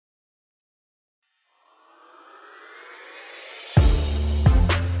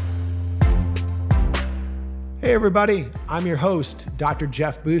Hey everybody, I'm your host, Dr.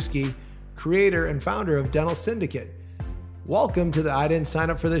 Jeff Buski, creator and founder of Dental Syndicate. Welcome to the I Didn't Sign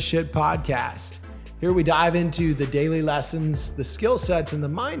Up for This Shit podcast. Here we dive into the daily lessons, the skill sets, and the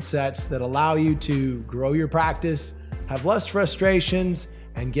mindsets that allow you to grow your practice, have less frustrations,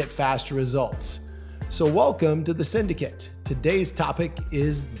 and get faster results. So welcome to the Syndicate. Today's topic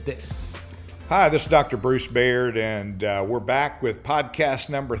is this. Hi, this is Dr. Bruce Baird, and we're back with podcast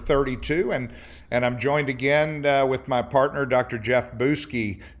number 32, and I'm joined again with my partner, Dr. Jeff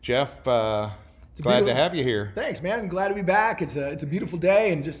Buski. Jeff, glad to have you here. Thanks, man. I'm glad to be back. It's a beautiful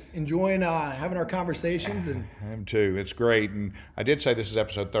day, and just enjoying having our conversations. And I am too. It's great. And I did say this is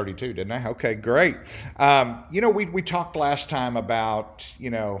episode 32, didn't I? Okay, great. We talked last time about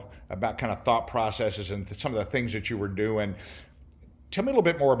kind of thought processes and some of the things that you were doing. Tell me a little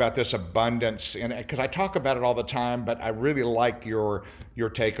bit more about this abundance, and because I talk about it all the time, but I really like your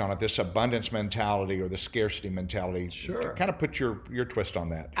take on it, this abundance mentality or the scarcity mentality. Sure. Kind of put your twist on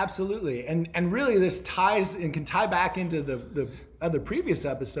that. Absolutely. And really this ties and can tie back into the other previous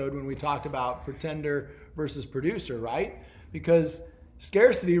episode when we talked about pretender versus producer, right? Because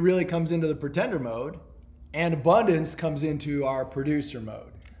scarcity really comes into the pretender mode and abundance comes into our producer mode.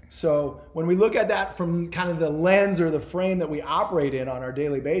 So when we look at that from kind of the lens or the frame that we operate in on our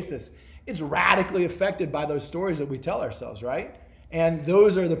daily basis, it's radically affected by those stories that we tell ourselves, right? And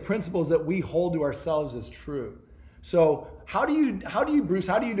those are the principles that we hold to ourselves as true. So how do you, Bruce,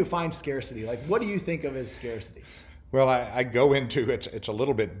 how do you define scarcity? Like, what do you think of as scarcity? Well, I go into it, it's a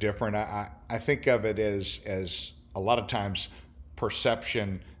little bit different. I think of it as a lot of times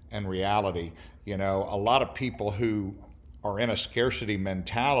perception and reality. You know, a lot of people who are in a scarcity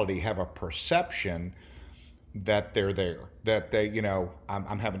mentality have a perception that they're there, that they,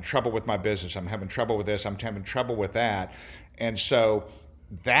 I'm having trouble with my business, I'm having trouble with this, I'm having trouble with that. And so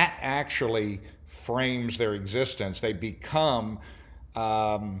that actually frames their existence. They become,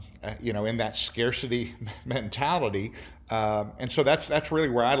 in that scarcity mentality. And so that's really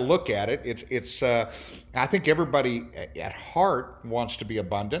where I look at it. It's I think everybody at heart wants to be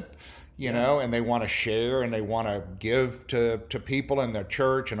abundant. And they want to share and they want to give to people in their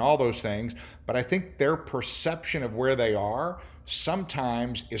church and all those things. But I think their perception of where they are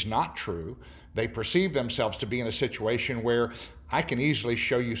sometimes is not true. They perceive themselves to be in a situation where I can easily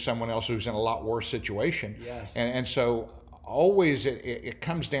show you someone else who's in a lot worse situation. Yes. And so always it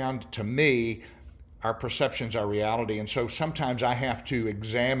comes down to me, our perceptions are reality. And so sometimes I have to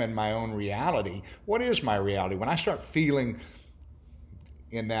examine my own reality. What is my reality? When I start feeling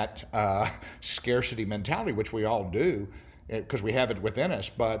in that scarcity mentality, which we all do, because we have it within us.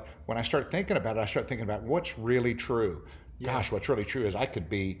 But when I start thinking about it, I start thinking about what's really true. Yes. Gosh, what's really true is I could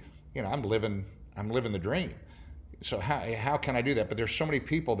be, I'm living the dream. So how can I do that? But there's so many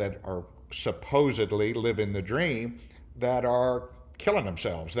people that are supposedly living the dream that are killing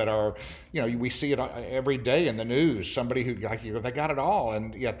themselves, that are, we see it every day in the news, somebody who, they got it all,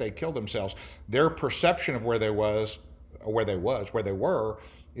 and yet they killed themselves. Their perception of where they were,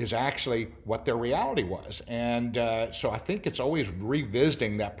 is actually what their reality was. And so I think it's always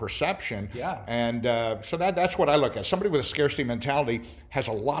revisiting that perception. Yeah. And so that's what I look at. Somebody with a scarcity mentality has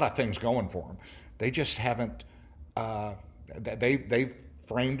a lot of things going for them. They just haven't, they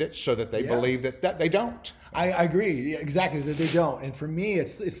framed it so that they believe that they don't. I agree, exactly, that they don't. And for me,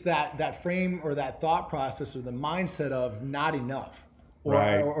 it's that frame or that thought process or the mindset of not enough or,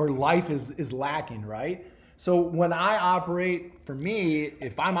 right. or life is lacking, right? So when I operate, for me,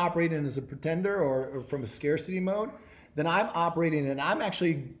 if I'm operating as a pretender or from a scarcity mode, then I'm operating and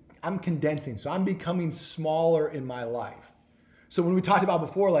I'm condensing. So I'm becoming smaller in my life. So when we talked about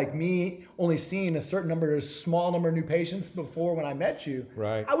before, like me only seeing a small number of new patients before when I met you,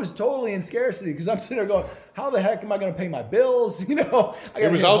 right. I was totally in scarcity because I'm sitting there going, how the heck am I going to pay my bills?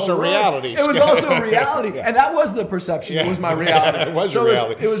 It was also reality. It was also reality. Yeah. And that was the perception. Yeah. It was my reality. It was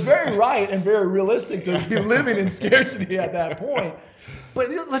reality. It was very right and very realistic to be living in scarcity at that point.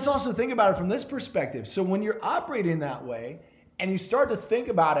 But let's also think about it from this perspective. So when you're operating that way and you start to think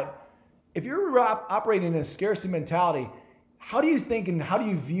about it, if you're operating in a scarcity mentality, how do you think and how do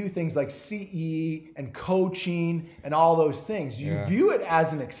you view things like CE and coaching and all those things? You view it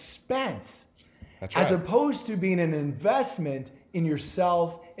as an expense. That's right. As opposed to being an investment in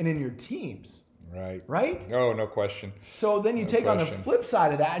yourself and in your teams. Right. Right? Oh, no question. So then you take on the flip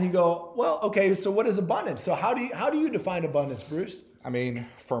side of that and you go, well, okay, so what is abundance? So how do you define abundance, Bruce? I mean,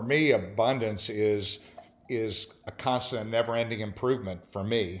 for me, abundance is a constant and never-ending improvement for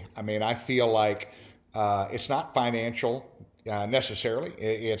me. I mean, I feel like it's not financial necessarily.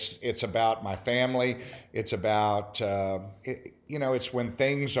 It's about my family. It's about it's when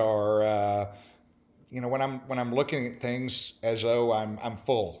things are when I'm looking at things as though I'm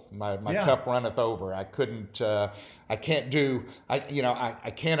full, my Yeah. cup runneth over. I can't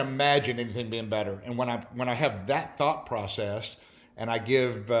imagine anything being better. And when I have that thought process, and I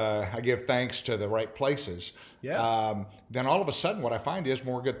give thanks to the right places, Yes. then all of a sudden what I find is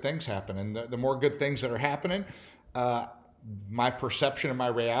more good things happen, and the more good things that are happening, my perception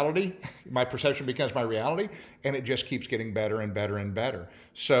becomes my reality, and it just keeps getting better and better and better.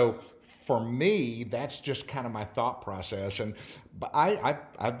 So for me, that's just kind of my thought process. But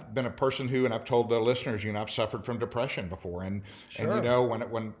I've been a person who, and I've told the listeners, I've suffered from depression before, and Sure.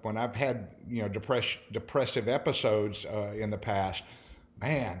 when I've had depressive episodes in the past,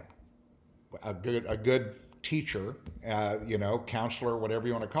 man, a good teacher, counselor, whatever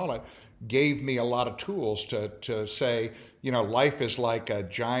you want to call it, gave me a lot of tools to say, life is like a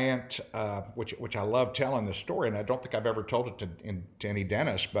giant, which I love telling this story, and I don't think I've ever told it to any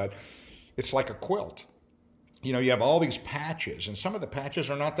dentist, but it's like a quilt. You have all these patches, and some of the patches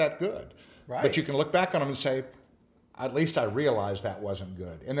are not that good, Right. but you can look back on them and say, at least I realized that wasn't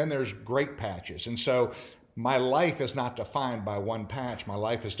good. And then there's great patches. And so my life is not defined by one patch. My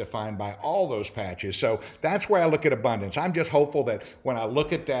life is defined by all those patches. So that's where I look at abundance. I'm just hopeful that when I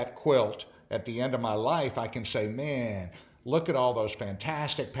look at that quilt at the end of my life, I can say, man, look at all those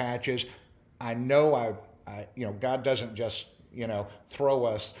fantastic patches. I know God doesn't just, throw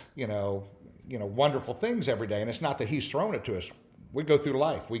us, wonderful things every day. And it's not that He's thrown it to us. We go through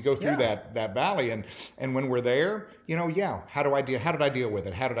life. We go through that valley, and when we're there, how did I deal with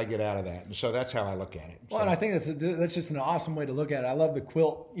it? How did I get out of that? And so that's how I look at it. Well, and I think that's just an awesome way to look at it. I love the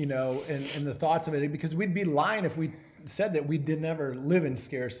quilt, and the thoughts of it, because we'd be lying if we said that we did never live in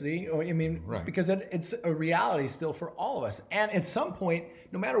scarcity. Right. Because it's a reality still for all of us. And at some point,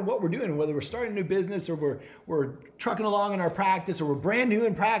 no matter what we're doing, whether we're starting a new business or we're trucking along in our practice, or we're brand new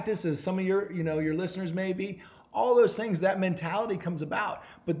in practice, as some of your listeners may be, all those things, that mentality comes about.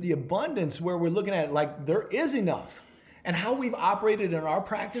 But the abundance, where we're looking at it like there is enough, and how we've operated in our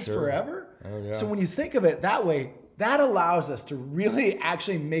practice forever. Oh, yeah. So when you think of it that way, that allows us to really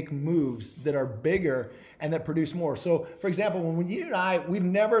actually make moves that are bigger and that produce more. So for example, when you and I, we've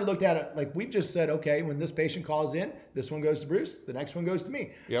never looked at it like, we've just said, okay, when this patient calls in, this one goes to Bruce, the next one goes to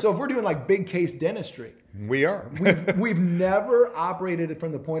me. Yep. So if we're doing like big case dentistry, We are. we've never operated it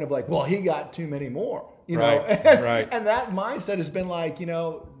from the point of like, well, he got too many more, Right, know? right. And that mindset has been like,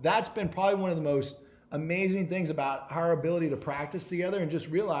 that's been probably one of the most amazing things about our ability to practice together and just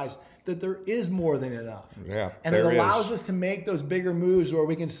realize that there is more than enough. Yeah, And it there allows is. us to make those bigger moves where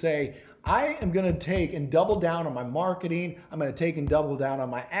we can say, I am going to take and double down on my marketing. I'm going to take and double down on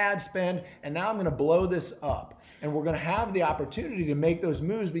my ad spend. And now I'm going to blow this up. And we're going to have the opportunity to make those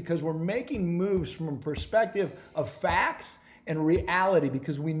moves because we're making moves from a perspective of facts and reality,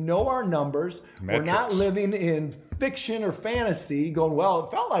 because we know our numbers. Metrics. We're not living in fiction or fantasy going, well,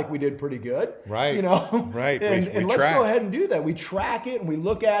 it felt like we did pretty good. Right. Right. And, We and let's track. go ahead and do that. We track it and we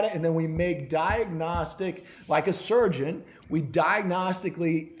look at it, and then we make diagnostic, like a surgeon, we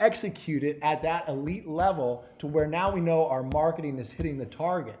diagnostically execute it at that elite level to where now we know our marketing is hitting the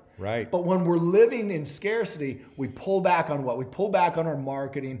target. Right. But when we're living in scarcity, we pull back on what? We pull back on our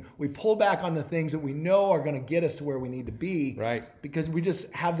marketing. We pull back on the things that we know are going to get us to where we need to be. Right. Because we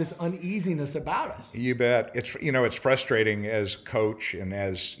just have this uneasiness about us. You bet. It's frustrating as coach, and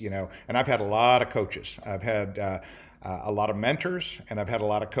and I've had a lot of coaches. I've had a lot of mentors, and I've had a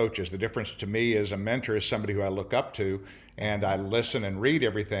lot of coaches. The difference to me is a mentor is somebody who I look up to and I listen and read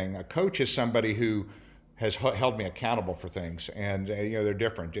everything. A coach is somebody who has held me accountable for things, and they're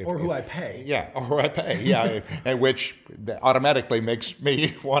different. Or who I pay. Yeah, or who I pay. Yeah, and which automatically makes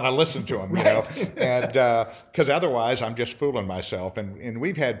me want to listen to them. And because otherwise I'm just fooling myself. And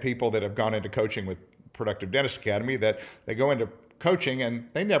we've had people that have gone into coaching with Productive Dentist Academy that they go into coaching and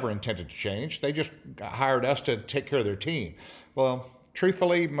they never intended to change. They just hired us to take care of their team. Well,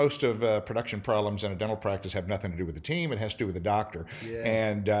 truthfully, most of production problems in a dental practice have nothing to do with the team. It has to do with the doctor. Yes.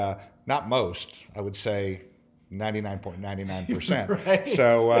 And not most, I would say 99.99%. Right.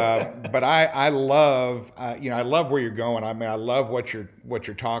 So, but I love, I love where you're going. I mean, I love what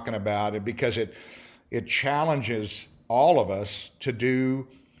you're talking about, and because it challenges all of us to do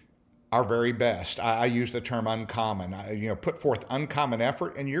our very best. I use the term uncommon. Put forth uncommon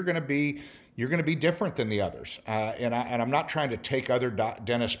effort, and you're going to be different than the others. And I'm not trying to take other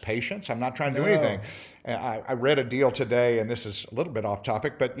dentist patients. I'm not trying to do anything. I read a deal today, and this is a little bit off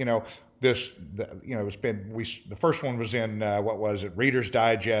topic, but it's been the first one was in Reader's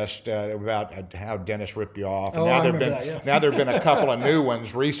Digest about how dentists rip you off. And now there've been a couple of new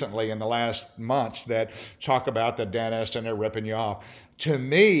ones recently in the last months that talk about the dentist and they're ripping you off. To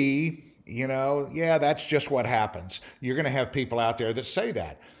me, yeah, that's just what happens. You're going to have people out there that say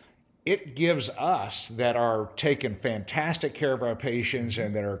that. It gives us that are taking fantastic care of our patients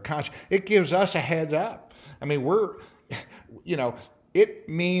and that are conscious, it gives us a heads up. I mean, it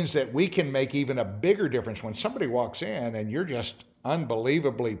means that we can make even a bigger difference when somebody walks in and you're just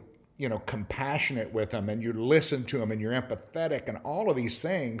unbelievably, compassionate with them, and you listen to them and you're empathetic and all of these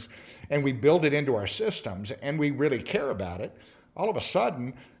things, and we build it into our systems and we really care about it. All of a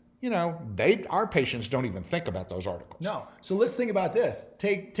sudden, our patients don't even think about those articles. No. So let's think about this.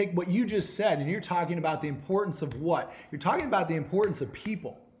 Take what you just said, and you're talking about the importance of what? You're talking about the importance of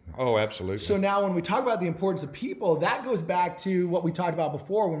people. Oh, absolutely. So now when we talk about the importance of people, that goes back to what we talked about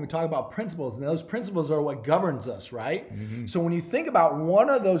before when we talk about principles. And those principles are what governs us, right? Mm-hmm. So when you think about one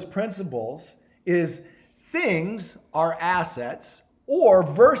of those principles is things are assets or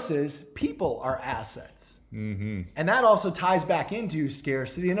versus people are assets. Mm-hmm. And that also ties back into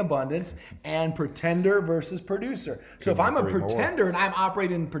scarcity and abundance and pretender versus producer. So if I'm a pretender and I'm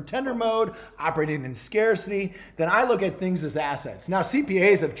operating in pretender mode, operating in scarcity, then I look at things as assets. Now,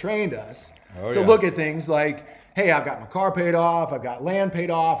 CPAs have trained us to look at things like, hey, I've got my car paid off, I've got land paid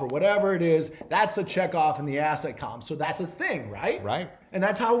off, or whatever it is. That's a check off in the asset column. So that's a thing, right? Right. And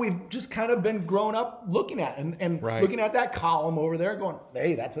that's how we've just kind of been grown up looking at and right. looking at that column over there going,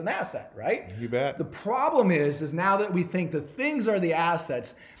 hey, that's an asset, right? You bet. The problem is now that we think the things are the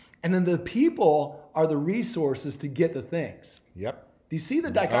assets and then the people are the resources to get the things. Yep. Do you see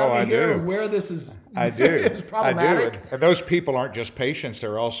the dichotomy here of where this is, I do. is problematic? I do. And those people aren't just patients,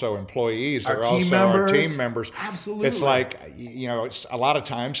 they're also employees. They're also our team members. Absolutely. It's like, it's a lot of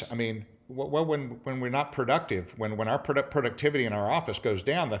times, I mean, when we're not productive, when our productivity in our office goes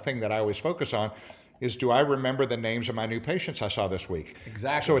down, the thing that I always focus on is, do I remember the names of my new patients I saw this week?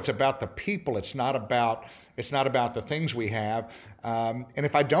 Exactly. So it's about the people. It's not about the things we have. And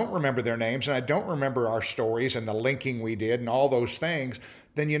if I don't remember their names and I don't remember our stories and the linking we did and all those things,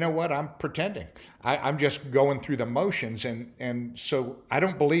 then you know what? I'm pretending. I'm just going through the motions. And so I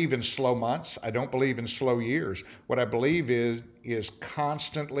don't believe in slow months. I don't believe in slow years. What I believe is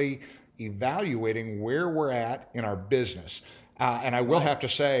constantly evaluating where we're at in our business. And I will have to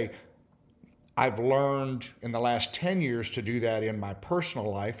say, I've learned in the last 10 years to do that in my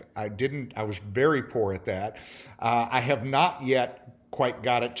personal life. I was very poor at that. I have not yet quite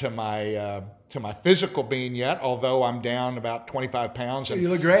got it to my physical being yet, although I'm down about 25 pounds. And you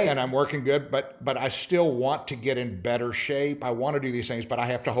look great. And I'm working good, but I still want to get in better shape. I want to do these things, but I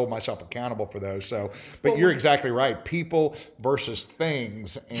have to hold myself accountable for those. So, but you're exactly right. People versus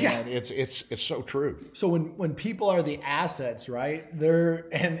things, and it's so true. So when people are the assets, right?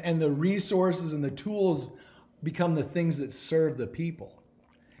 And the resources and the tools become the things that serve the people.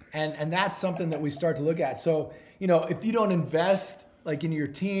 And that's something that we start to look at. So, if you don't invest like in your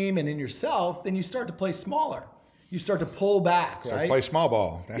team and in yourself, then you start to play smaller. You start to pull back, right? So play small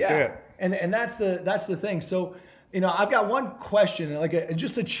ball. That's it. And that's the thing. So, I've got one question, like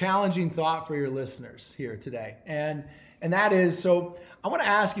just a challenging thought for your listeners here today. And that is, so I want to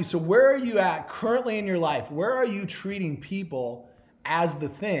ask you, so where are you at currently in your life? Where are you treating people as the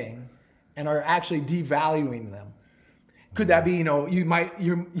thing and are actually devaluing them? Could that be, you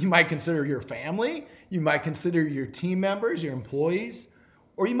might consider your family, you might consider your team members, your employees,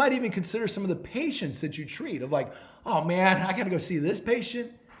 or you might even consider some of the patients that you treat of like, oh man, I got to go see this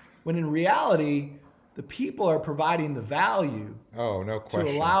patient. When in reality, the people are providing the value. Oh, no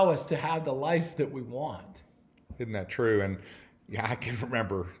question. To allow us to have the life that we want. Isn't that true? And I can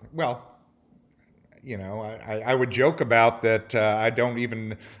remember, I would joke about that. I didn't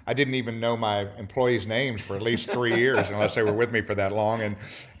even know my employees' names for at least 3 years, unless they were with me for that long.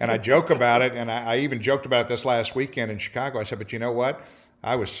 And I joke about it, and I even joked about it this last weekend in Chicago. I said, but you know what?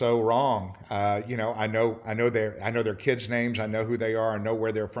 I was so wrong. I know their kids' names. I know who they are. I know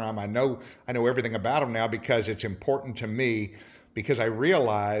where they're from. I know everything about them now because it's important to me. Because I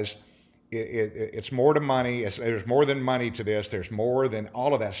realize it's more to money. There's more than money to this. There's more than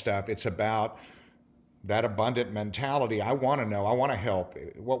all of that stuff. It's about that abundant mentality. I want to know, I want to help.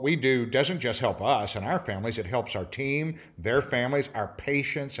 What we do doesn't just help us and our families, it helps our team, their families, our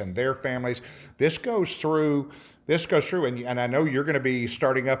patients and their families. This goes through, and I know you're going to be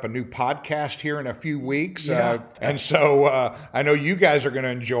starting up a new podcast here in a few weeks. And so I know you guys are going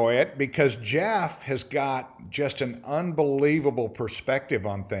to enjoy it because Jeff has got just an unbelievable perspective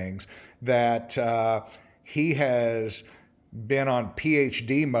on things that he has been on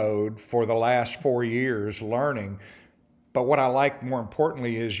PhD mode for the last 4 years learning. But what I like more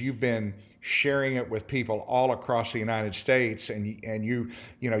importantly is you've been sharing it with people all across the United States, and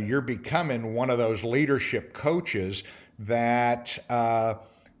you're becoming one of those leadership coaches that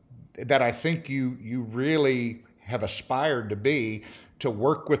that I think you really have aspired to be, to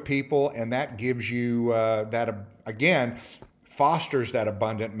work with people, and that gives you again fosters that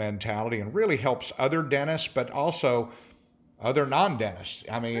abundant mentality and really helps other dentists, but also other non-dentists.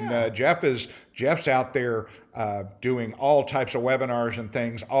 I mean, Jeff's out there doing all types of webinars and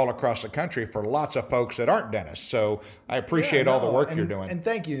things all across the country for lots of folks that aren't dentists. So I appreciate all the work you're doing. And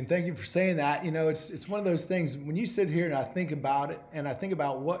thank you for saying that. It's one of those things when you sit here and I think about it, and I think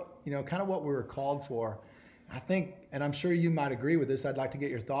about what kind of what we were called for. I think, and I'm sure you might agree with this. I'd like to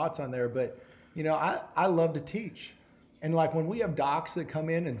get your thoughts on there, but I love to teach. And like when we have docs that come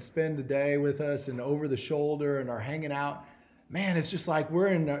in and spend a day with us and over the shoulder and are hanging out, man, it's just like we're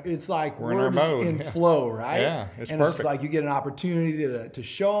in our mode. In flow, right? Yeah, it's and perfect. It's like you get an opportunity to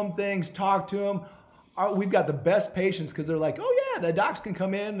show them things, talk to them. We've got the best patients because they're like, oh yeah, the docs can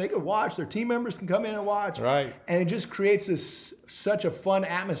come in, they could watch, their team members can come in and watch. Right. And it just creates such a fun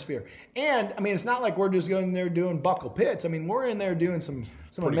atmosphere. And I mean, it's not like we're just going there doing buckle pits. I mean, we're in there doing some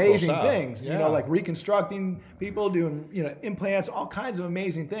amazing cool things, yeah. Like reconstructing people, doing, implants, all kinds of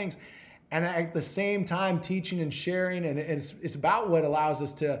amazing things. And at the same time, teaching and sharing, and it's about what allows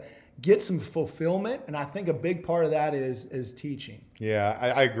us to get some fulfillment. And I think a big part of that is teaching. Yeah,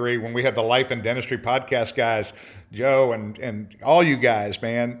 I agree. When we have the Life in Dentistry podcast guys, Joe and all you guys,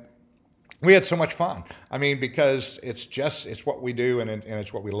 man, we had so much fun. I mean, because it's what we do and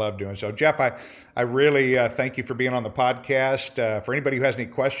it's what we love doing. So Jeff, I really thank you for being on the podcast. For anybody who has any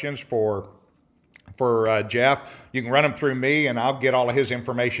questions for Jeff, you can run them through me, and I'll get all of his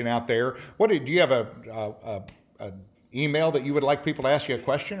information out there. Do you have a email that you would like people to ask you a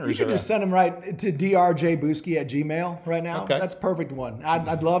question, or you can just send them right to drjbusky@gmail right now? Okay. That's a perfect one.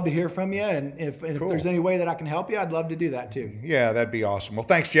 I'd love to hear from you, and if there's any way that I can help you, I'd love to do that too. Yeah, that'd be awesome. Well,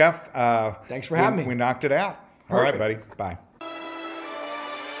 thanks, Jeff. Thanks for having me. We knocked it out. Perfect. All right, buddy. Bye.